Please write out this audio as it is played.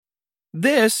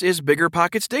This is Bigger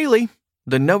Pockets Daily,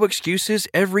 the no excuses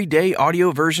everyday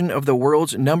audio version of the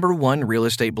world's #1 real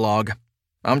estate blog.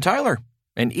 I'm Tyler,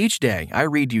 and each day I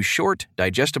read you short,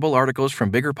 digestible articles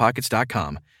from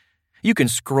BiggerPockets.com. You can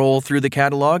scroll through the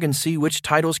catalog and see which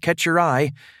titles catch your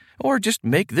eye, or just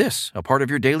make this a part of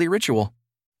your daily ritual.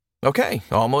 Okay,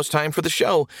 almost time for the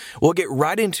show. We'll get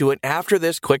right into it after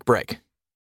this quick break.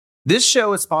 This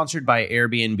show is sponsored by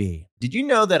Airbnb. Did you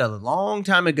know that a long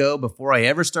time ago, before I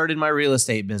ever started my real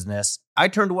estate business, I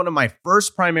turned one of my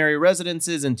first primary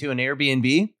residences into an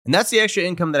Airbnb? And that's the extra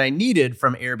income that I needed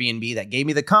from Airbnb that gave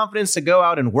me the confidence to go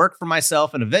out and work for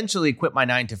myself and eventually quit my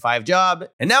 9-to-5 job.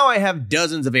 And now I have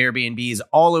dozens of Airbnbs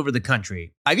all over the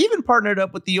country. I've even partnered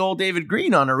up with the old David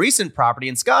Green on a recent property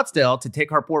in Scottsdale to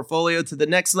take our portfolio to the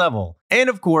next level. And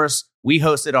of course, we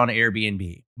host it on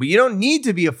Airbnb. But you don't need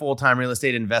to be a full-time real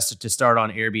estate investor to start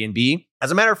on Airbnb. As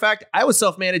a matter of fact, I was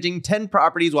self-managing 10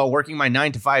 properties while working my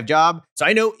 9-to-5 job, so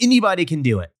I know anybody can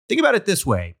do it. Think about it this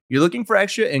way. You're looking for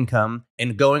extra income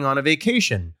and going on a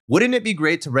vacation. Wouldn't it be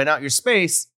great to rent out your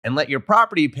space and let your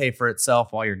property pay for itself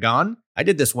while you're gone? I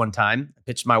did this one time. I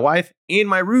pitched my wife and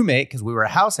my roommate, because we were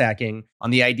house hacking, on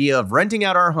the idea of renting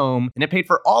out our home, and it paid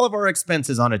for all of our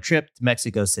expenses on a trip to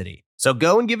Mexico City. So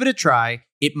go and give it a try.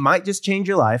 It might just change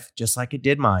your life, just like it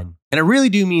did mine. And I really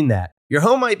do mean that. Your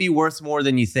home might be worth more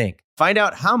than you think. Find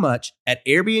out how much at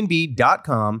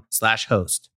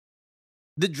airbnb.com/host.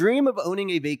 The dream of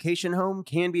owning a vacation home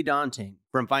can be daunting.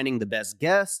 From finding the best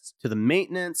guests, to the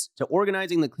maintenance, to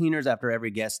organizing the cleaners after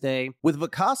every guest stay. With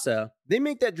Vacasa, they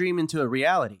make that dream into a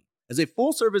reality. As a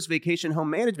full-service vacation home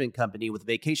management company with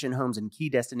vacation homes in key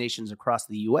destinations across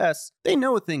the U.S., they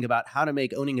know a thing about how to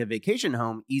make owning a vacation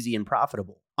home easy and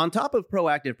profitable. On top of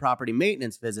proactive property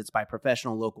maintenance visits by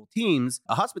professional local teams,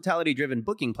 a hospitality-driven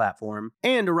booking platform,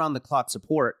 and around-the-clock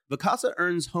support, Vacasa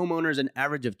earns homeowners an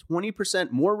average of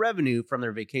 20% more revenue from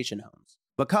their vacation homes.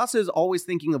 Vacasa is always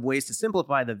thinking of ways to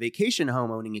simplify the vacation home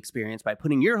owning experience by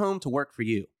putting your home to work for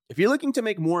you. If you're looking to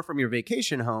make more from your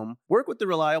vacation home, work with the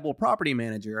reliable property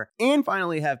manager, and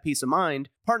finally have peace of mind,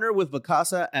 partner with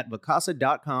Vacasa at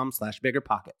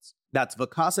vacasa.com/biggerpockets. That's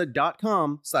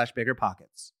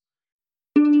vacasa.com/biggerpockets.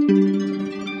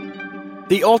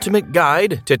 The Ultimate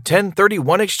Guide to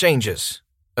 1031 Exchanges.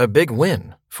 A big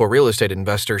win for real estate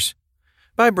investors.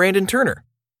 By Brandon Turner.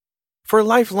 For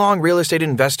lifelong real estate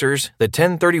investors, the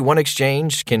 1031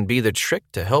 exchange can be the trick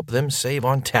to help them save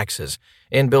on taxes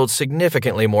and build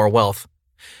significantly more wealth.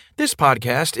 This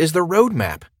podcast is the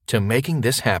roadmap to making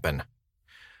this happen.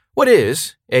 What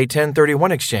is a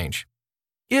 1031 exchange?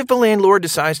 If a landlord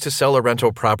decides to sell a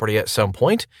rental property at some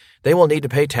point, they will need to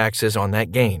pay taxes on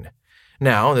that gain.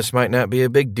 Now, this might not be a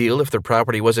big deal if the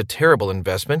property was a terrible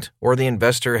investment or the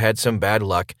investor had some bad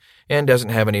luck and doesn't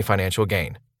have any financial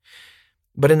gain.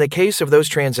 But in the case of those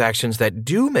transactions that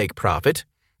do make profit,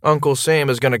 Uncle Sam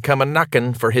is going to come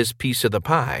a-knockin' for his piece of the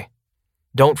pie.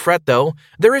 Don't fret, though.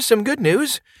 There is some good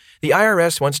news. The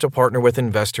IRS wants to partner with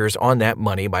investors on that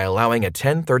money by allowing a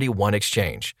 1031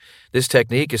 exchange. This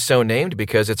technique is so named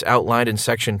because it's outlined in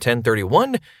Section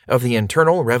 1031 of the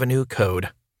Internal Revenue Code.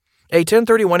 A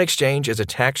 1031 exchange is a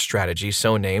tax strategy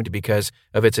so named because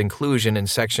of its inclusion in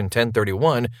Section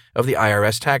 1031 of the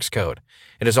IRS tax code.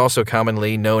 It is also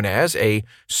commonly known as a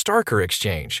Starker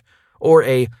exchange or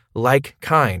a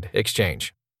like-kind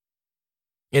exchange.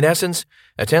 In essence,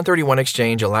 a 1031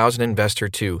 exchange allows an investor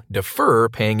to defer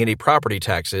paying any property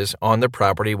taxes on the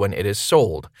property when it is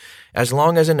sold, as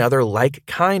long as another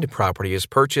like-kind property is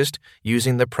purchased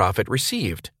using the profit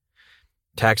received.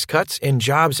 Tax Cuts and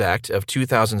Jobs Act of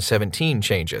 2017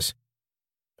 changes.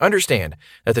 Understand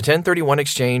that the 1031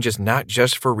 exchange is not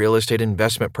just for real estate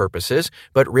investment purposes,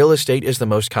 but real estate is the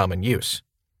most common use.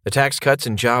 The Tax Cuts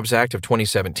and Jobs Act of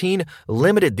 2017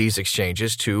 limited these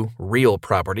exchanges to real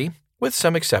property, with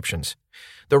some exceptions.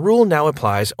 The rule now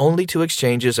applies only to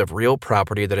exchanges of real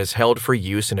property that is held for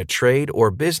use in a trade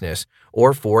or business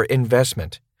or for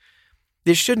investment.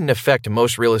 This shouldn't affect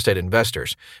most real estate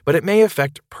investors, but it may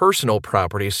affect personal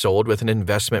property sold with an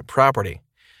investment property.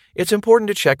 It's important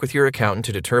to check with your accountant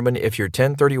to determine if your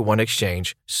 1031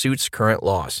 exchange suits current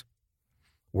laws.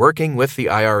 Working with the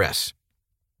IRS.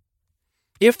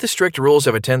 If the strict rules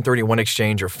of a 1031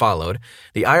 exchange are followed,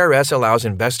 the IRS allows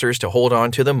investors to hold on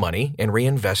to the money and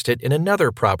reinvest it in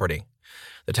another property.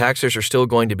 The taxes are still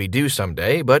going to be due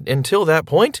someday, but until that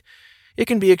point, it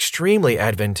can be extremely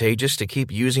advantageous to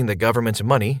keep using the government's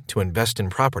money to invest in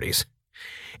properties.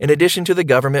 In addition to the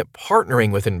government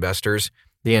partnering with investors,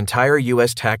 the entire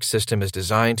U.S. tax system is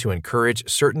designed to encourage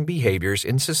certain behaviors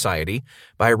in society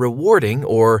by rewarding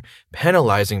or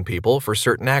penalizing people for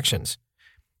certain actions.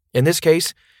 In this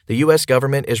case, the U.S.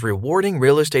 government is rewarding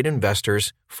real estate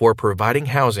investors for providing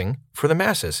housing for the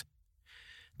masses.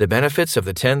 The benefits of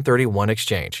the 1031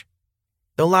 exchange.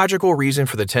 The logical reason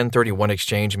for the 1031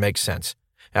 exchange makes sense.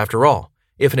 After all,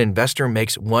 if an investor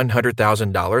makes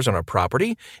 $100,000 on a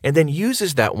property and then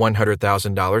uses that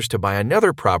 $100,000 to buy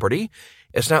another property,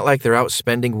 it's not like they're out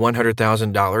spending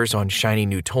 $100,000 on shiny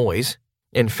new toys.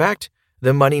 In fact,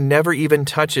 the money never even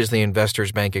touches the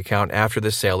investor's bank account after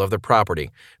the sale of the property,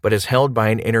 but is held by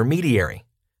an intermediary.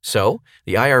 So,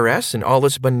 the IRS, in all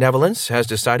its benevolence, has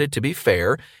decided to be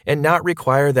fair and not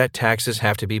require that taxes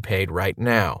have to be paid right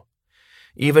now.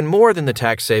 Even more than the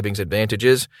tax savings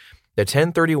advantages, the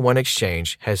 1031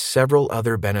 exchange has several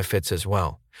other benefits as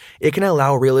well. It can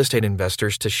allow real estate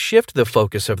investors to shift the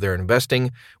focus of their investing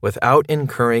without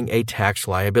incurring a tax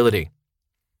liability.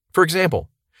 For example,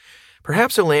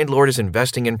 perhaps a landlord is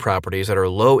investing in properties that are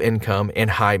low income and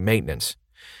high maintenance.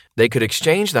 They could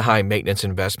exchange the high maintenance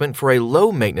investment for a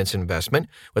low maintenance investment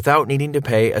without needing to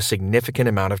pay a significant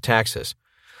amount of taxes.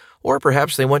 Or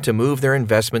perhaps they want to move their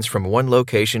investments from one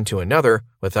location to another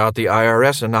without the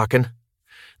IRS knocking.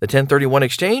 The 1031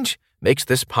 exchange makes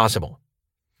this possible.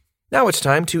 Now it's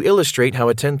time to illustrate how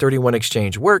a 1031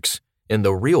 exchange works in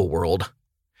the real world.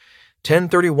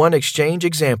 1031 exchange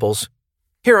examples.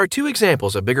 Here are 2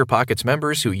 examples of BiggerPockets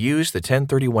members who use the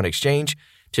 1031 exchange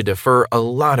to defer a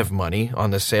lot of money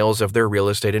on the sales of their real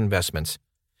estate investments.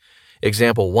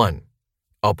 Example 1.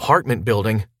 Apartment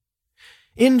building.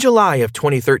 In July of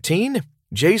 2013,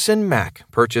 Jason Mack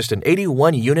purchased an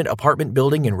 81-unit apartment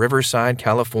building in Riverside,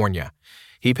 California.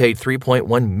 He paid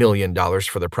 $3.1 million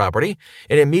for the property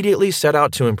and immediately set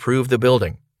out to improve the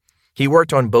building. He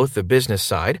worked on both the business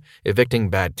side, evicting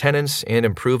bad tenants and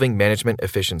improving management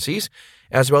efficiencies,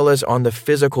 as well as on the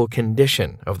physical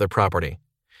condition of the property.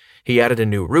 He added a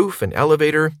new roof and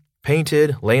elevator,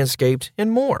 painted, landscaped,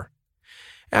 and more.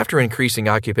 After increasing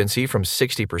occupancy from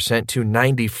 60% to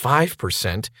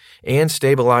 95% and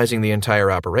stabilizing the entire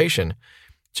operation,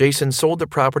 Jason sold the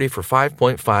property for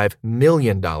 $5.5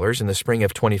 million in the spring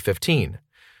of 2015.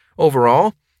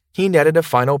 Overall, he netted a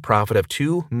final profit of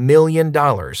 $2 million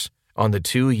on the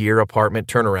 2-year apartment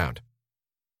turnaround.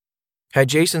 Had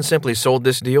Jason simply sold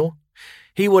this deal,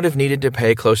 he would have needed to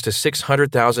pay close to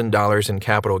 $600,000 in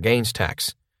capital gains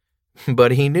tax.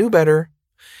 But he knew better.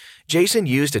 Jason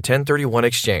used a 1031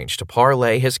 exchange to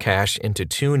parlay his cash into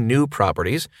 2 new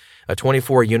properties, a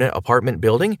 24-unit apartment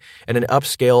building and an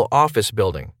upscale office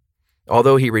building.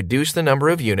 Although he reduced the number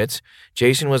of units,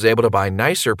 Jason was able to buy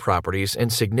nicer properties in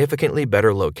significantly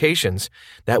better locations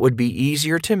that would be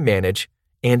easier to manage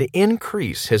and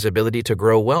increase his ability to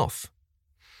grow wealth.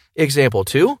 Example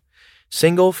 2.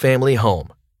 Single-family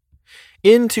home.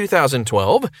 In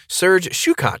 2012, Serge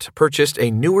Shukat purchased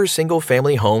a newer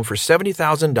single-family home for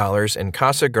 $70,000 in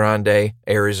Casa Grande,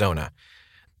 Arizona.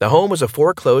 The home was a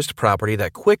foreclosed property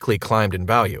that quickly climbed in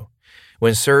value.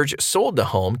 When Serge sold the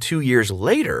home 2 years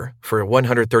later for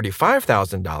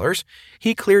 $135,000,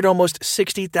 he cleared almost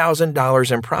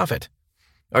 $60,000 in profit.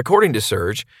 According to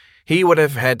Serge, he would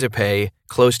have had to pay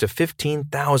close to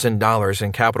 $15,000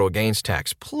 in capital gains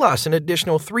tax, plus an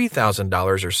additional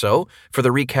 $3,000 or so for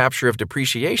the recapture of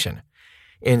depreciation.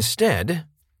 Instead,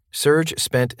 Serge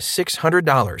spent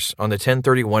 $600 on the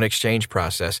 1031 exchange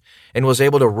process and was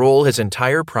able to roll his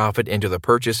entire profit into the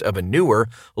purchase of a newer,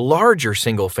 larger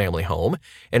single-family home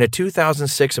and a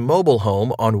 2006 mobile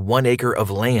home on 1 acre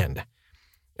of land.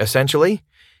 Essentially,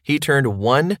 he turned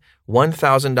one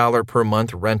 $1,000 per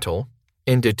month rental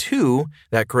into 2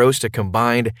 that grossed a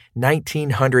combined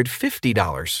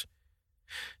 $1,950.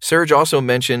 Serge also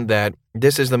mentioned that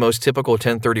this is the most typical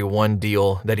 1031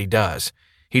 deal that he does.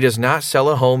 He does not sell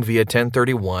a home via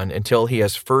 1031 until he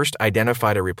has first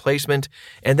identified a replacement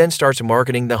and then starts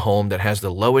marketing the home that has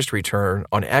the lowest return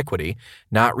on equity,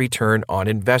 not return on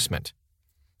investment.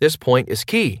 This point is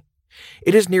key.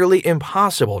 It is nearly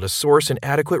impossible to source an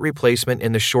adequate replacement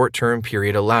in the short-term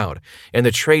period allowed, and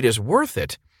the trade is worth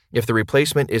it if the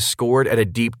replacement is scored at a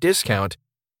deep discount,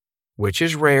 which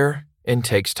is rare and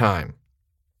takes time.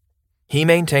 He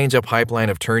maintains a pipeline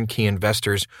of turnkey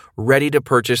investors ready to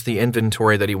purchase the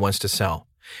inventory that he wants to sell.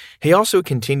 He also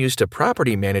continues to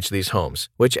property manage these homes,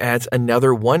 which adds another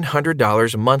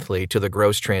 $100 monthly to the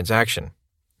gross transaction.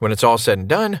 When it's all said and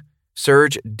done,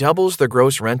 Serge doubles the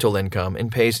gross rental income and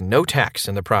pays no tax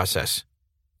in the process.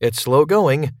 It's slow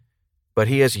going, but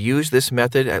he has used this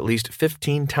method at least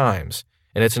 15 times,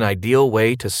 and it's an ideal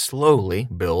way to slowly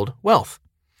build wealth.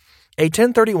 A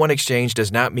 1031 exchange does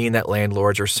not mean that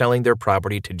landlords are selling their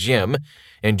property to Jim,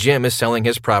 and Jim is selling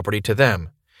his property to them.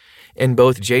 In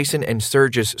both Jason and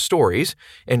Serge's stories,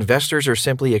 investors are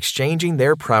simply exchanging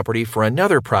their property for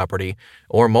another property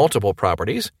or multiple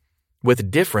properties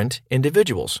with different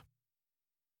individuals.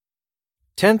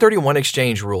 1031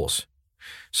 exchange rules.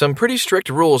 Some pretty strict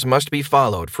rules must be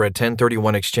followed for a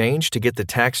 1031 exchange to get the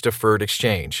tax-deferred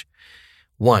exchange.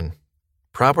 1.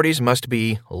 Properties must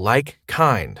be like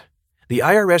kind. The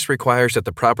IRS requires that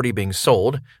the property being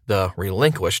sold, the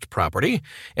relinquished property,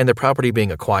 and the property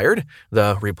being acquired,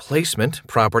 the replacement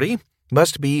property,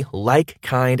 must be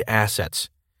like-kind assets.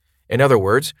 In other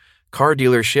words, car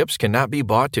dealerships cannot be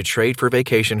bought to trade for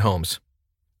vacation homes,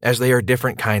 as they are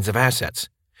different kinds of assets.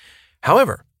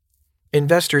 However,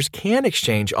 investors can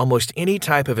exchange almost any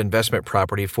type of investment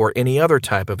property for any other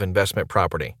type of investment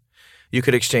property. You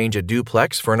could exchange a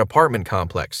duplex for an apartment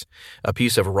complex, a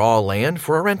piece of raw land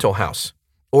for a rental house,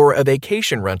 or a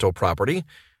vacation rental property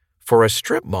for a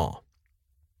strip mall.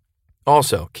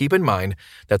 Also, keep in mind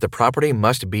that the property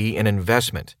must be an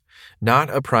investment, not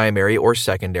a primary or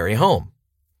secondary home.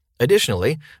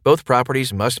 Additionally, both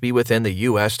properties must be within the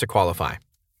U.S. to qualify.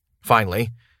 Finally,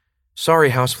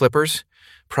 sorry house flippers,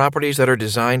 properties that are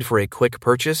designed for a quick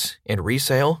purchase and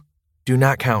resale do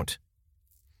not count.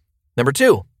 Number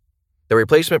 2. The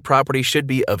replacement property should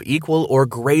be of equal or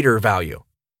greater value.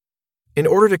 In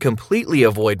order to completely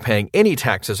avoid paying any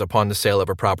taxes upon the sale of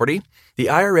a property, the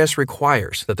IRS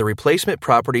requires that the replacement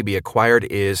property be acquired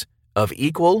is of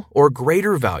equal or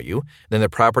greater value than the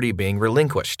property being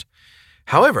relinquished.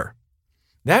 However,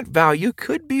 that value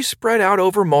could be spread out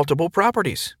over multiple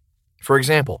properties. For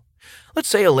example, let's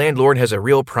say a landlord has a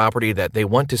real property that they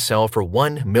want to sell for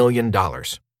 $1 million.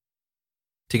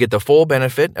 To get the full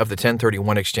benefit of the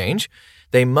 1031 exchange,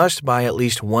 they must buy at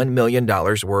least $1 million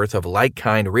worth of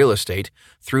like-kind real estate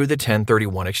through the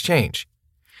 1031 exchange.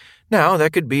 Now,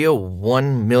 that could be a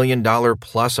 $1 million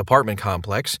plus apartment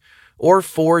complex or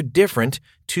 4 different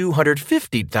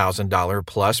 $250,000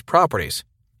 plus properties.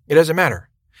 It doesn't matter.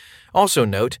 Also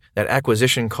note that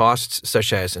acquisition costs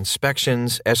such as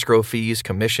inspections, escrow fees,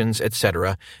 commissions,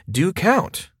 etc. do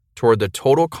count toward the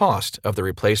total cost of the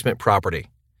replacement property.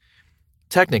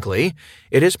 Technically,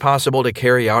 it is possible to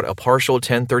carry out a partial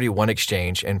 1031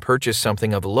 exchange and purchase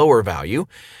something of lower value,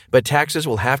 but taxes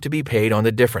will have to be paid on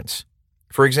the difference.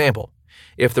 For example,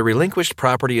 if the relinquished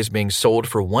property is being sold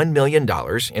for $1 million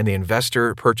and the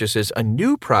investor purchases a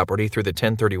new property through the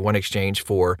 1031 exchange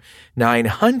for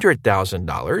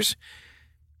 $900,000,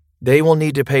 they will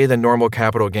need to pay the normal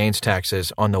capital gains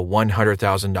taxes on the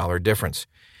 $100,000 difference.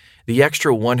 The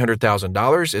extra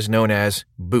 $100,000 is known as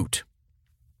boot.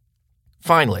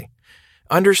 Finally,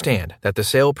 understand that the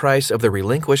sale price of the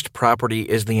relinquished property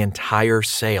is the entire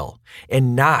sale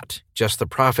and not just the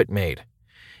profit made.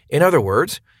 In other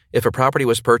words, if a property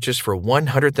was purchased for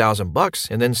 $100,000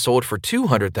 and then sold for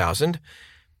 $200,000,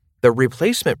 the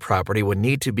replacement property would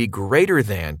need to be greater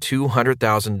than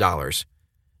 $200,000,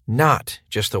 not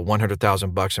just the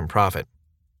 $100,000 in profit.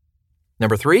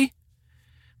 Number 3,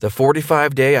 the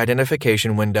 45-day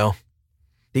identification window.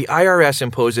 The IRS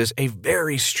imposes a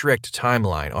very strict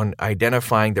timeline on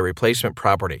identifying the replacement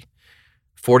property,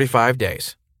 45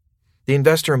 days. The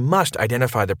investor must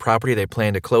identify the property they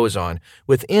plan to close on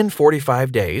within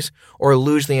 45 days or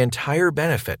lose the entire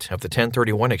benefit of the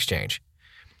 1031 exchange.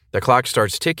 The clock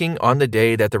starts ticking on the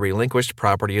day that the relinquished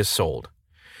property is sold.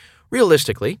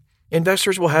 Realistically,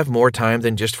 investors will have more time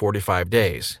than just 45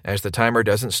 days, as the timer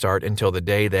doesn't start until the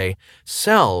day they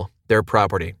sell their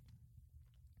property.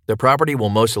 The property will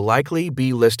most likely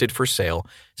be listed for sale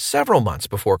several months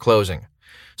before closing,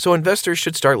 so investors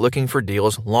should start looking for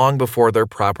deals long before their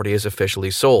property is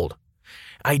officially sold.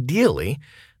 Ideally,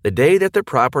 the day that the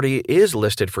property is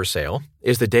listed for sale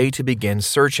is the day to begin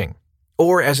searching,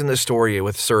 or as in the story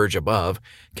with Serge above,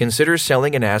 consider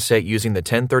selling an asset using the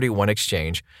 1031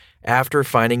 exchange after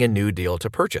finding a new deal to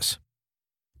purchase.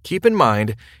 Keep in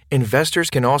mind, investors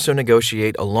can also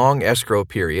negotiate a long escrow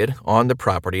period on the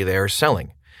property they are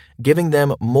selling, giving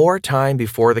them more time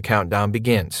before the countdown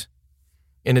begins.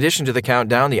 In addition to the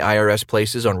countdown the IRS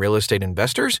places on real estate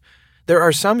investors, there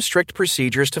are some strict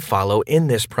procedures to follow in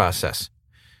this process.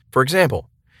 For example,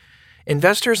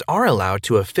 investors are allowed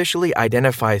to officially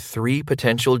identify 3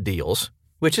 potential deals,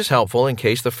 which is helpful in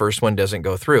case the first one doesn't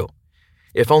go through.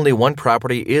 If only one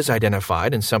property is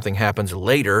identified and something happens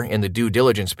later in the due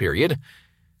diligence period,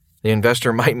 the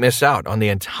investor might miss out on the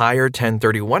entire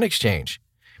 1031 exchange.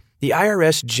 The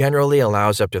IRS generally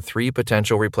allows up to 3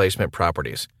 potential replacement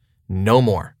properties, no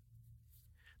more.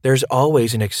 There's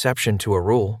always an exception to a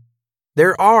rule.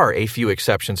 There are a few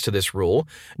exceptions to this rule,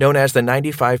 known as the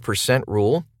 95%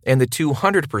 rule and the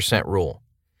 200% rule.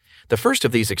 The first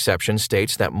of these exceptions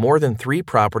states that more than 3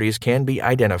 properties can be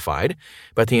identified,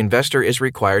 but the investor is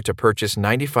required to purchase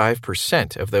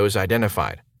 95% of those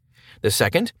identified. The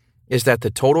second is that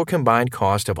the total combined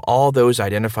cost of all those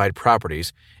identified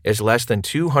properties is less than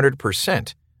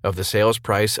 200% of the sales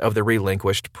price of the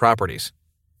relinquished properties.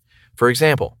 For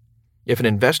example, if an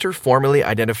investor formally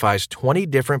identifies 20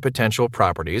 different potential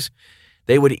properties,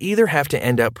 they would either have to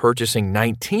end up purchasing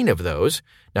 19 of those,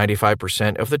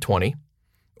 95% of the 20,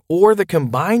 or the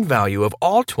combined value of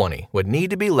all 20 would need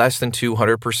to be less than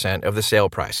 200% of the sale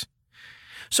price.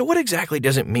 So what exactly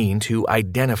does it mean to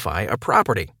identify a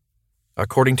property?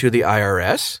 According to the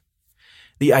IRS,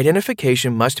 the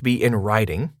identification must be in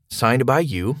writing, signed by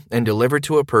you, and delivered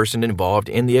to a person involved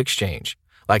in the exchange,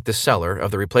 like the seller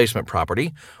of the replacement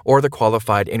property or the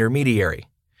qualified intermediary.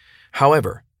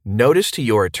 However, notice to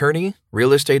your attorney,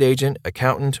 real estate agent,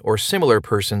 accountant, or similar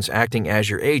persons acting as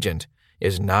your agent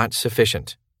is not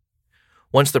sufficient.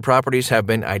 Once the properties have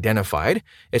been identified,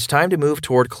 it's time to move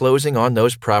toward closing on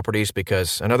those properties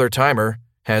because another timer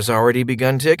has already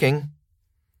begun ticking.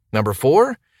 Number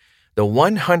 4, the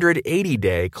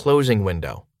 180-day closing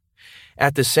window.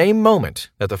 At the same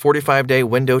moment that the 45-day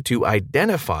window to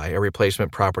identify a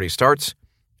replacement property starts,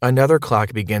 another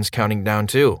clock begins counting down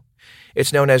too.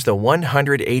 It's known as the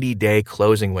 180-day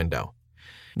closing window.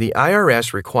 The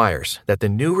IRS requires that the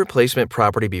new replacement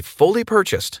property be fully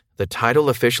purchased, the title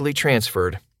officially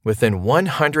transferred, within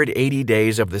 180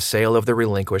 days of the sale of the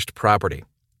relinquished property.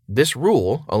 This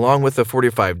rule, along with the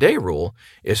 45-day rule,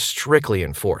 is strictly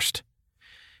enforced.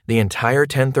 The entire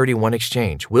 1031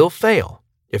 exchange will fail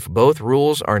if both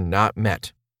rules are not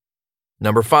met.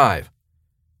 Number 5,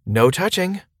 no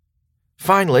touching.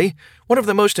 Finally, one of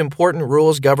the most important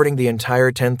rules governing the entire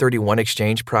 1031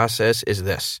 exchange process is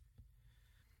this.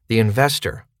 The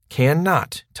investor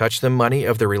cannot touch the money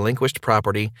of the relinquished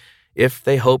property if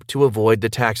they hope to avoid the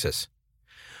taxes.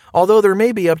 Although there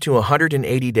may be up to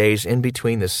 180 days in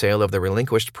between the sale of the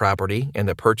relinquished property and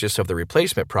the purchase of the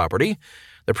replacement property,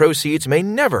 the proceeds may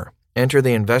never enter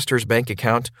the investor's bank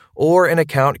account or an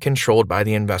account controlled by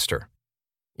the investor.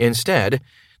 Instead,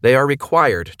 they are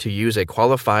required to use a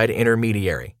qualified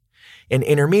intermediary. An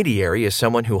intermediary is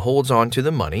someone who holds on to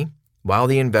the money while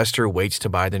the investor waits to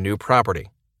buy the new property.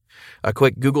 A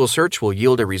quick Google search will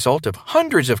yield a result of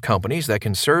hundreds of companies that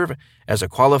can serve as a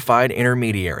qualified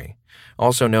intermediary,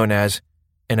 also known as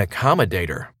an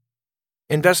accommodator.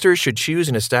 Investors should choose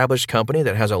an established company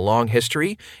that has a long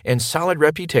history and solid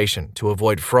reputation to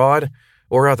avoid fraud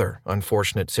or other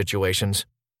unfortunate situations.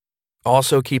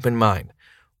 Also keep in mind,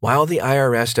 while the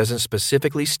IRS doesn't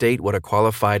specifically state what a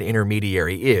qualified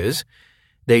intermediary is,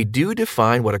 they do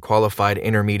define what a qualified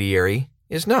intermediary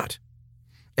is not.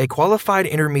 A qualified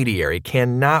intermediary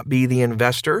cannot be the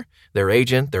investor, their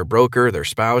agent, their broker, their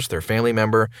spouse, their family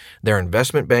member, their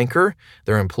investment banker,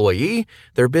 their employee,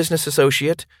 their business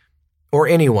associate, or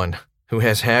anyone who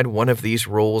has had one of these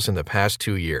roles in the past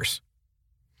 2 years.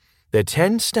 The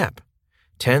 10-step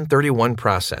 1031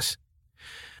 process.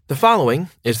 The following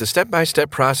is the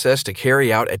step-by-step process to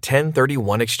carry out a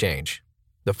 1031 exchange.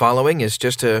 The following is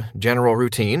just a general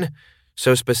routine,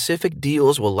 so specific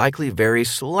deals will likely vary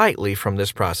slightly from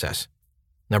this process.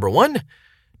 Number 1,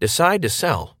 decide to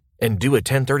sell and do a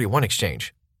 1031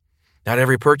 exchange. Not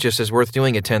every purchase is worth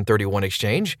doing a 1031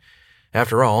 exchange.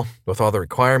 After all, with all the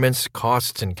requirements,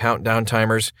 costs, and countdown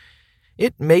timers,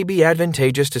 it may be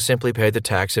advantageous to simply pay the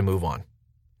tax and move on.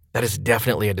 That is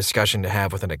definitely a discussion to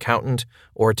have with an accountant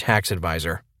or tax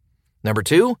advisor. Number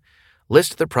 2,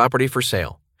 list the property for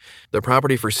sale. The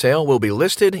property for sale will be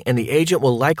listed, and the agent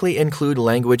will likely include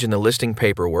language in the listing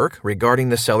paperwork regarding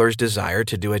the seller's desire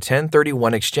to do a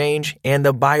 1031 exchange and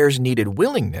the buyer's needed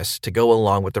willingness to go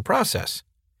along with the process.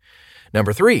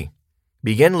 Number 3,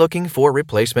 begin looking for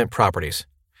replacement properties.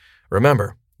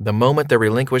 Remember, the moment the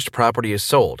relinquished property is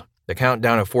sold, the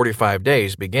countdown of 45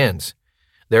 days begins.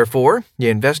 Therefore, the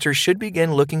investor should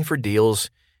begin looking for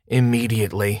deals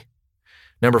immediately.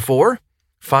 Number 4,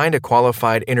 find a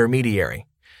qualified intermediary.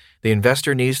 The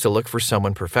investor needs to look for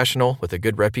someone professional with a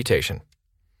good reputation.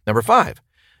 Number 5,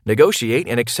 negotiate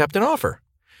and accept an offer.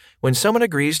 When someone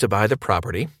agrees to buy the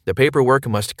property, the paperwork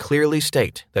must clearly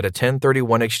state that a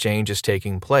 1031 exchange is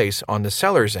taking place on the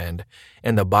seller's end,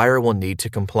 and the buyer will need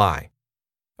to comply.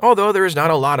 Although there is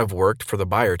not a lot of work for the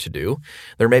buyer to do,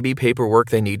 there may be paperwork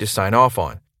they need to sign off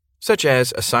on, such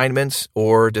as assignments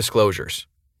or disclosures.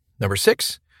 Number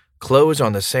 6, close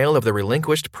on the sale of the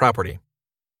relinquished property.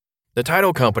 The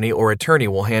title company or attorney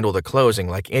will handle the closing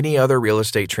like any other real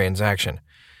estate transaction,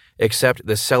 except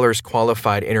the seller's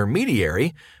qualified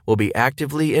intermediary will be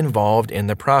actively involved in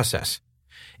the process,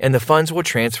 and the funds will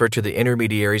transfer to the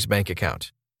intermediary's bank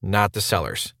account. not the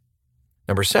sellers.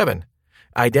 Number 7,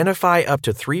 identify up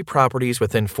to 3 properties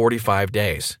within 45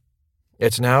 days.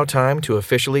 It's now time to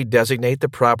officially designate the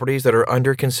properties that are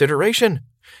under consideration.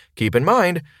 Keep in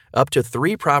mind, up to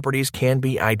 3 properties can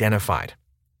be identified,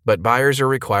 but buyers are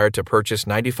required to purchase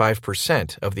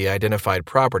 95% of the identified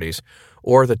properties,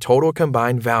 or the total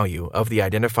combined value of the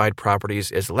identified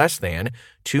properties is less than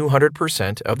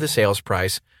 200% of the sales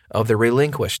price of the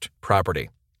relinquished property.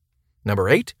 Number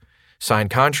 8, sign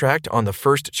contract on the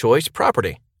first choice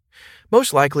property.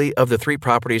 Most likely, of the 3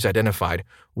 properties identified,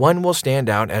 one will stand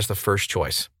out as the first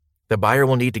choice. The buyer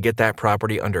will need to get that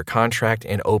property under contract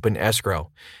and open escrow,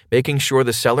 making sure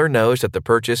the seller knows that the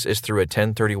purchase is through a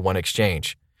 1031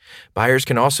 exchange. Buyers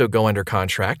can also go under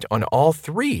contract on all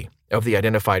 3 of the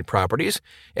identified properties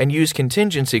and use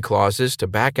contingency clauses to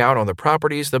back out on the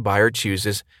properties the buyer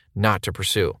chooses not to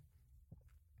pursue.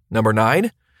 Number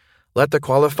 9, let the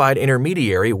qualified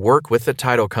intermediary work with the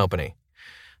title company.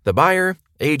 The buyer,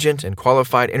 agent, and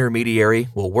qualified intermediary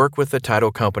will work with the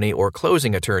title company or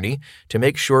closing attorney to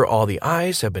make sure all the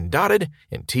I's have been dotted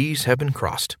and T's have been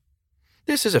crossed.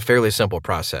 This is a fairly simple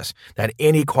process that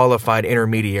any qualified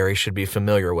intermediary should be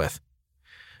familiar with.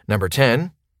 Number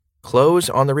 10, close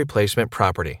on the replacement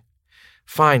property.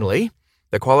 Finally,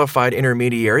 the qualified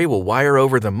intermediary will wire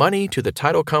over the money to the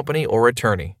title company or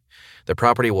attorney. The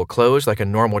property will close like a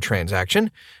normal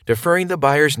transaction, deferring the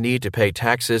buyer's need to pay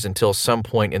taxes until some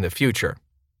point in the future,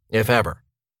 if ever.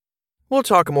 We'll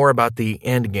talk more about the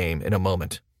end game in a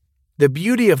moment. The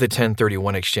beauty of the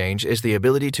 1031 exchange is the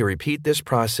ability to repeat this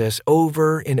process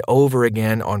over and over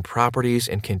again on properties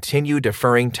and continue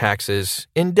deferring taxes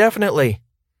indefinitely.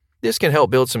 This can help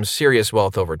build some serious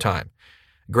wealth over time,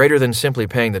 greater than simply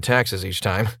paying the taxes each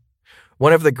time.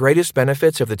 One of the greatest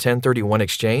benefits of the 1031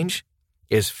 exchange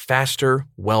is faster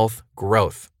wealth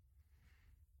growth.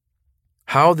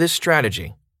 How this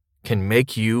strategy can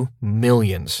make you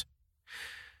millions.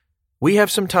 We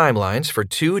have some timelines for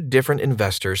 2 different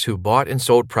investors who bought and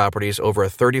sold properties over a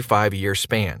 35-year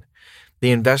span.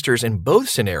 The investors in both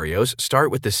scenarios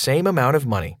start with the same amount of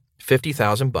money,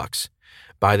 $50,000,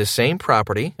 buy the same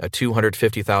property, a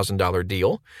 $250,000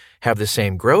 deal, have the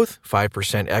same growth,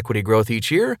 5% equity growth each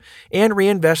year, and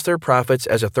reinvest their profits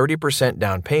as a 30%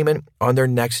 down payment on their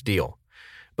next deal,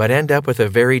 but end up with a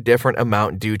very different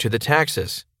amount due to the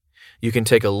taxes. You can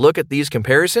take a look at these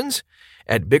comparisons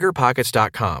at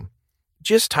biggerpockets.com.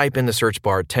 Just type in the search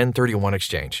bar 1031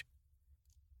 exchange.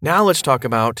 Now let's talk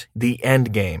about the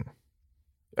end game.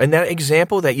 In that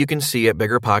example that you can see at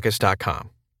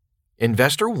biggerpockets.com,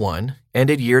 Investor 1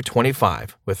 ended year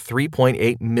 25 with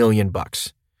 $3.8 million,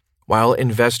 while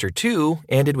Investor 2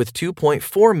 ended with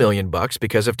 $2.4 million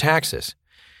because of taxes.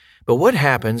 But what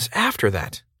happens after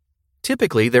that?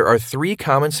 Typically, there are 3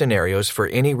 common scenarios for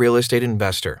any real estate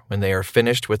investor when they are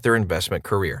finished with their investment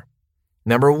career.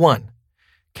 Number 1,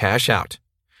 cash out.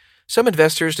 Some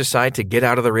investors decide to get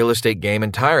out of the real estate game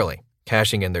entirely,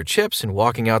 cashing in their chips and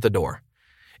walking out the door.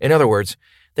 In other words,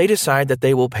 they decide that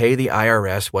they will pay the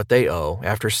IRS what they owe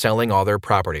after selling all their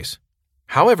properties.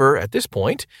 However, at this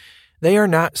point, they are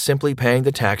not simply paying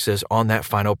the taxes on that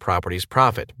final property's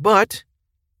profit, but,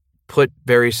 put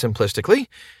very simplistically,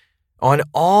 on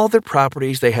all the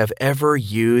properties they have ever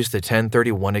used the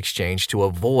 1031 exchange to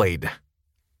avoid.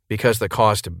 Because the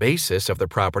cost basis of the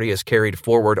property is carried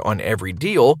forward on every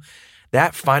deal,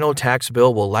 that final tax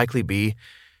bill will likely be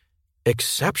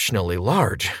exceptionally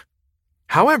large.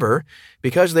 However,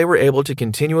 because they were able to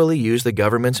continually use the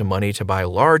government's money to buy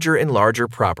larger and larger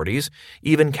properties,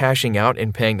 even cashing out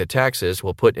and paying the taxes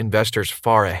will put investors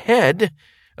far ahead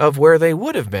of where they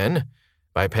would have been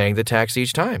by paying the tax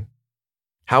each time.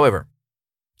 However,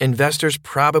 investors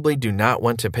probably do not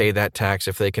want to pay that tax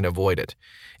if they can avoid it.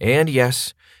 And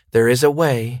yes, there is a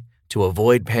way to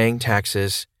avoid paying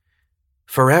taxes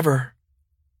forever.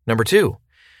 Number 2,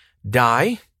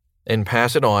 die and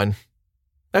pass it on.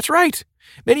 That's right.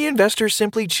 Many investors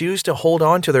simply choose to hold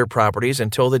on to their properties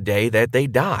until the day that they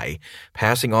die,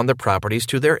 passing on the properties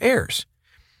to their heirs.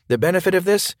 The benefit of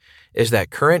this is that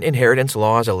current inheritance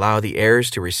laws allow the heirs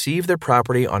to receive their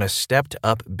property on a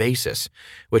stepped-up basis,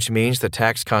 which means the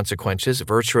tax consequences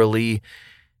virtually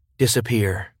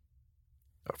disappear.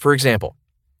 For example,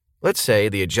 let's say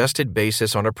the adjusted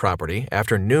basis on a property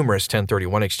after numerous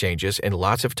 1031 exchanges and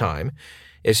lots of time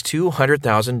is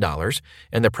 $200,000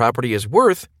 and the property is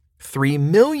worth $3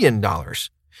 million.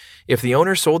 If the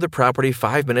owner sold the property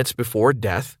 5 minutes before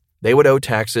death, they would owe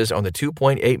taxes on the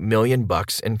 $2.8 million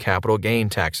in capital gain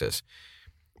taxes.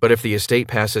 But if the estate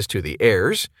passes to the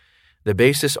heirs, the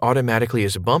basis automatically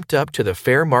is bumped up to the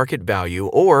fair market value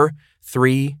or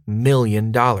 $3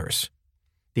 million.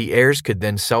 The heirs could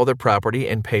then sell the property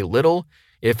and pay little,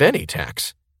 if any,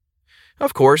 tax.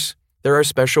 Of course, there are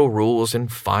special rules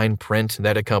and fine print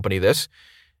that accompany this,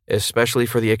 especially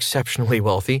for the exceptionally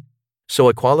wealthy, so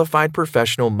a qualified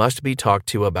professional must be talked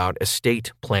to about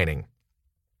estate planning.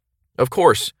 Of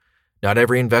course, not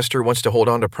every investor wants to hold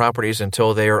on to properties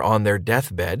until they are on their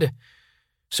deathbed.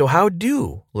 So how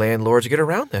do landlords get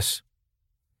around this?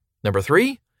 Number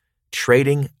 3,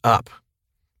 trading up.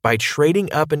 By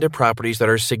trading up into properties that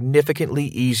are significantly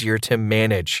easier to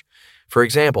manage. For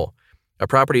example, a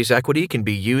property's equity can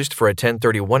be used for a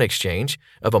 1031 exchange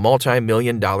of a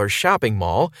multi-million-dollar shopping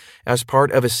mall as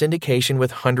part of a syndication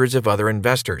with hundreds of other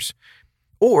investors.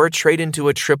 Or trade into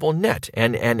a triple net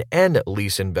NNN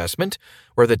lease investment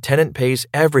where the tenant pays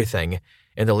everything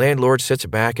and the landlord sits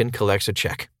back and collects a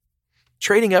check.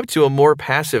 Trading up to a more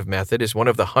passive method is one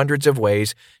of the hundreds of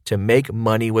ways to make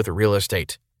money with real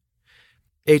estate.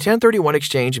 A 1031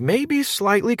 exchange may be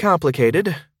slightly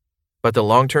complicated, but the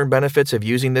long-term benefits of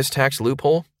using this tax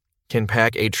loophole can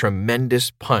pack a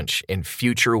tremendous punch in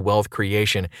future wealth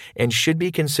creation and should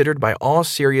be considered by all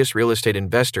serious real estate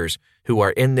investors who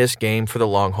are in this game for the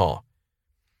long haul.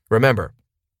 Remember,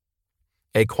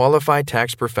 a qualified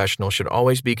tax professional should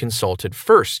always be consulted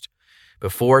first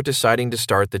before deciding to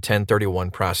start the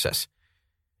 1031 process.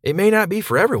 It may not be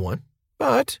for everyone,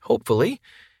 but hopefully,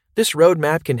 this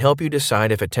roadmap can help you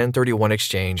decide if a 1031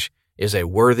 exchange is a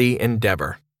worthy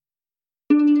endeavor.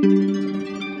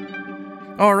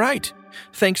 All right,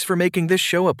 thanks for making this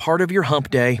show a part of your hump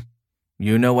day.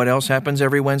 You know what else happens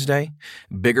every Wednesday?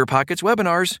 Bigger Pockets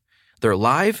webinars. They're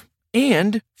live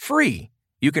and free.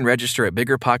 You can register at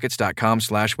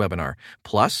biggerpockets.com/webinar.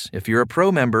 Plus, if you're a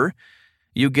pro member,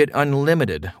 you get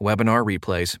unlimited webinar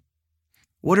replays.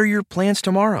 What are your plans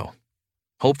tomorrow?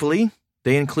 Hopefully,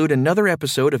 they include another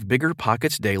episode of Bigger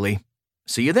Pockets Daily.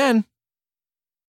 See you then.